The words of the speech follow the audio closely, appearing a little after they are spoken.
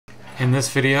In this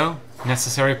video,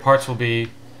 necessary parts will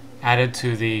be added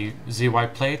to the ZY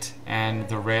plate and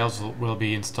the rails will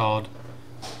be installed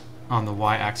on the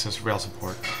Y-axis rail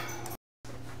support.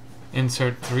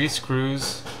 Insert 3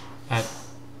 screws at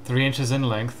 3 inches in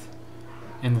length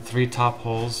in the 3 top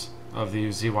holes of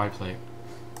the ZY plate.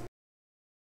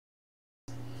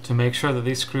 To make sure that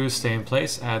these screws stay in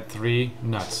place, add 3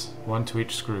 nuts, 1 to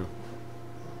each screw.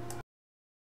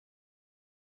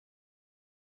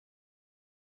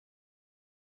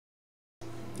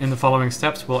 In the following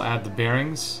steps, we'll add the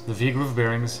bearings, the V-groove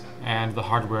bearings, and the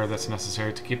hardware that's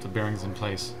necessary to keep the bearings in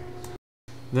place.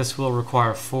 This will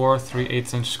require 4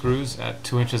 3/8" screws at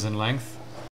 2 inches in length.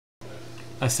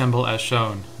 Assemble as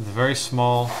shown. The very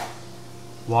small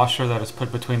washer that is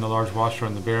put between the large washer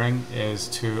and the bearing is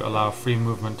to allow free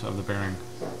movement of the bearing.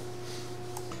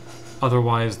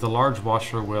 Otherwise, the large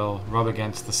washer will rub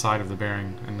against the side of the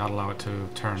bearing and not allow it to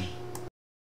turn.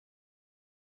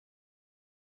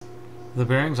 The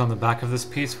bearings on the back of this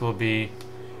piece will be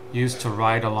used to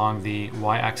ride along the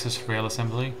Y-axis rail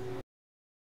assembly.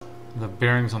 The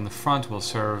bearings on the front will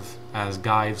serve as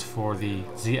guides for the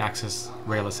Z-axis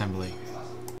rail assembly.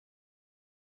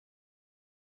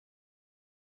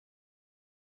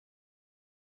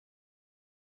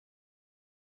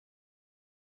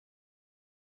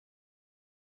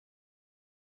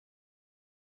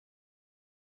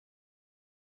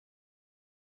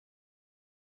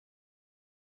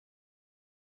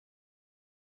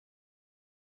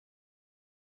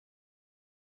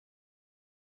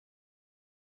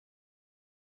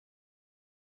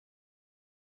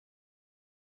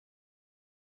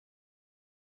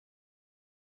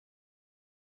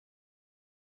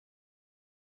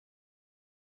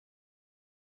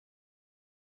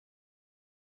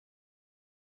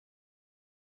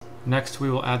 Next, we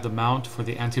will add the mount for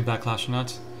the anti-backlash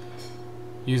nut.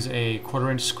 Use a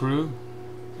 1/4" screw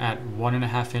at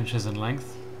 1.5 inches in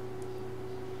length.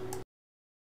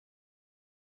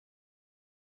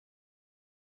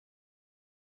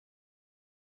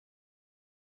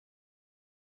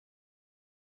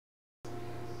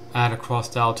 Add a cross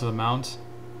dowel to the mount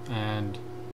and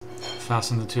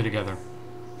fasten the two together.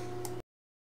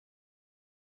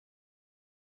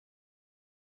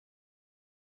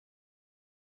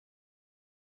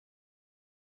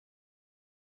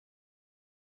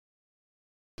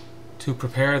 To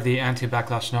prepare the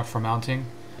anti-backlash nut for mounting,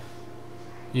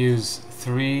 use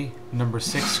 3 number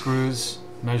 6 screws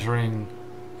measuring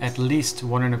at least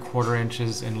 1¼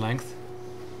 inches in length.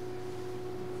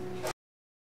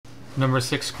 Number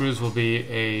 6 screws will be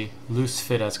a loose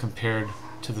fit as compared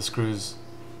to the screws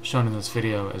shown in this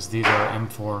video, as these are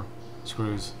M4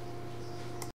 screws.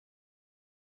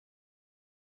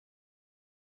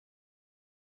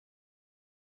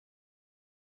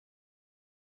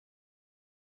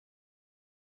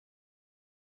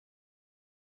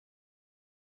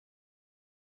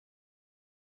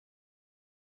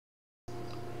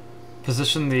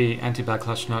 Position the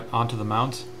anti-backlash nut onto the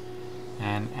mount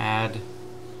and add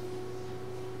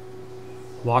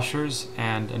washers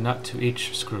and a nut to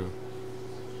each screw.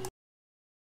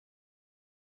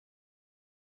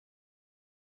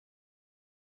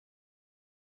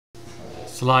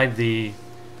 Slide the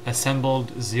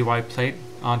assembled ZY plate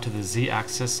onto the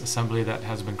Z-axis assembly that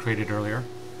has been created earlier.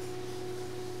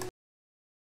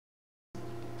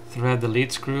 Thread the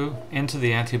lead screw into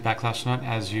the anti-backlash nut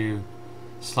as you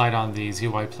slide on the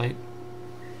ZY plate.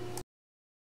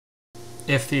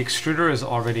 If the extruder is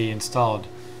already installed,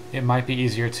 it might be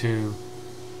easier to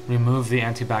remove the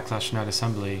anti-backlash nut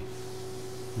assembly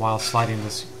while sliding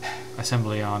this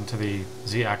assembly onto the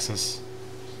Z-axis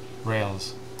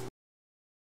rails.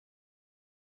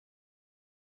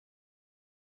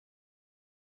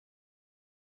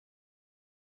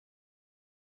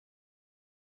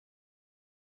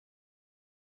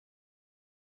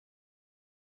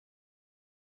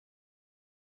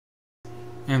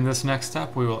 In this next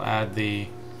step, we will add the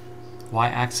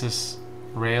Y-axis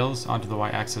rails onto the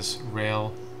Y-axis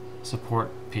rail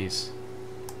support piece.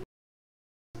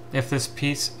 If this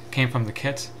piece came from the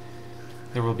kit,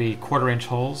 there will be 1/4"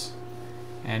 holes,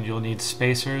 and you'll need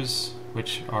spacers,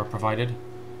 which are provided,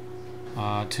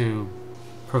 to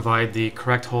provide the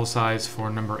correct hole size for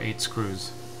number 8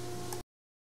 screws.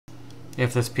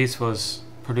 If this piece was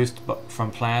produced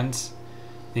from plans,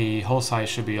 the hole size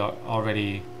should be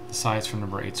already the size for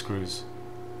number 8 screws.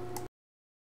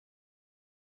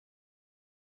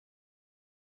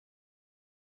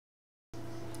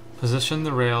 Position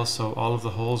the rail so all of the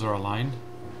holes are aligned.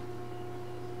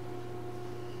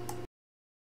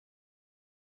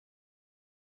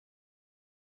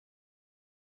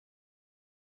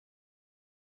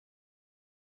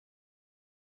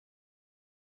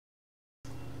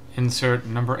 insert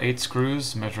number 8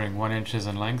 screws measuring 1 inch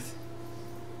in length,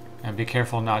 and be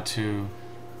careful not to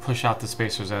push out the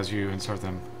spacers as you insert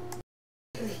them.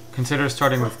 Consider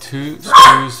starting with 2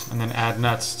 screws and then add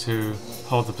nuts to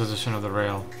hold the position of the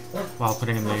rail while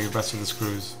putting in the rest of the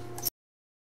screws.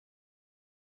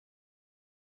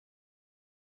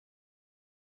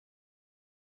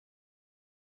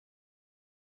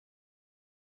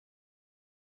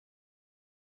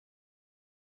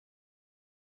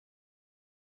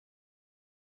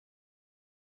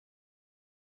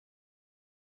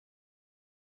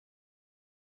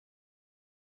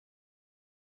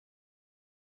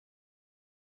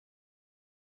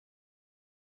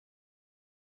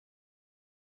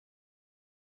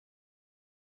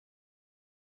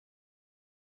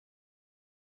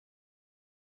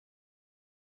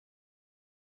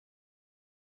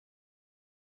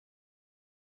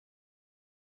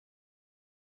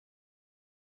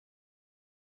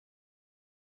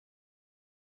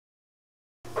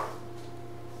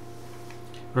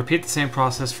 Repeat the same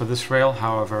process for this rail,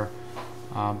 however,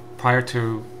 prior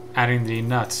to adding the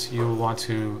nuts, you will want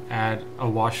to add a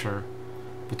washer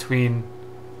between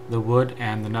the wood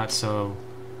and the nuts so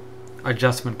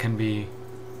adjustment can be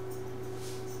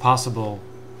possible.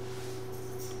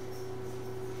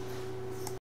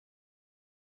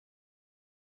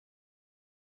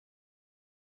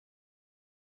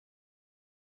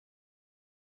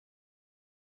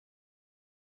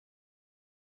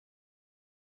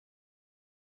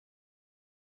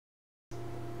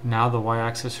 Now the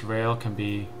y-axis rail can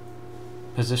be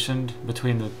positioned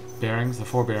between the bearings, the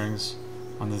 4 bearings,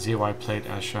 on the ZY plate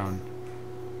as shown.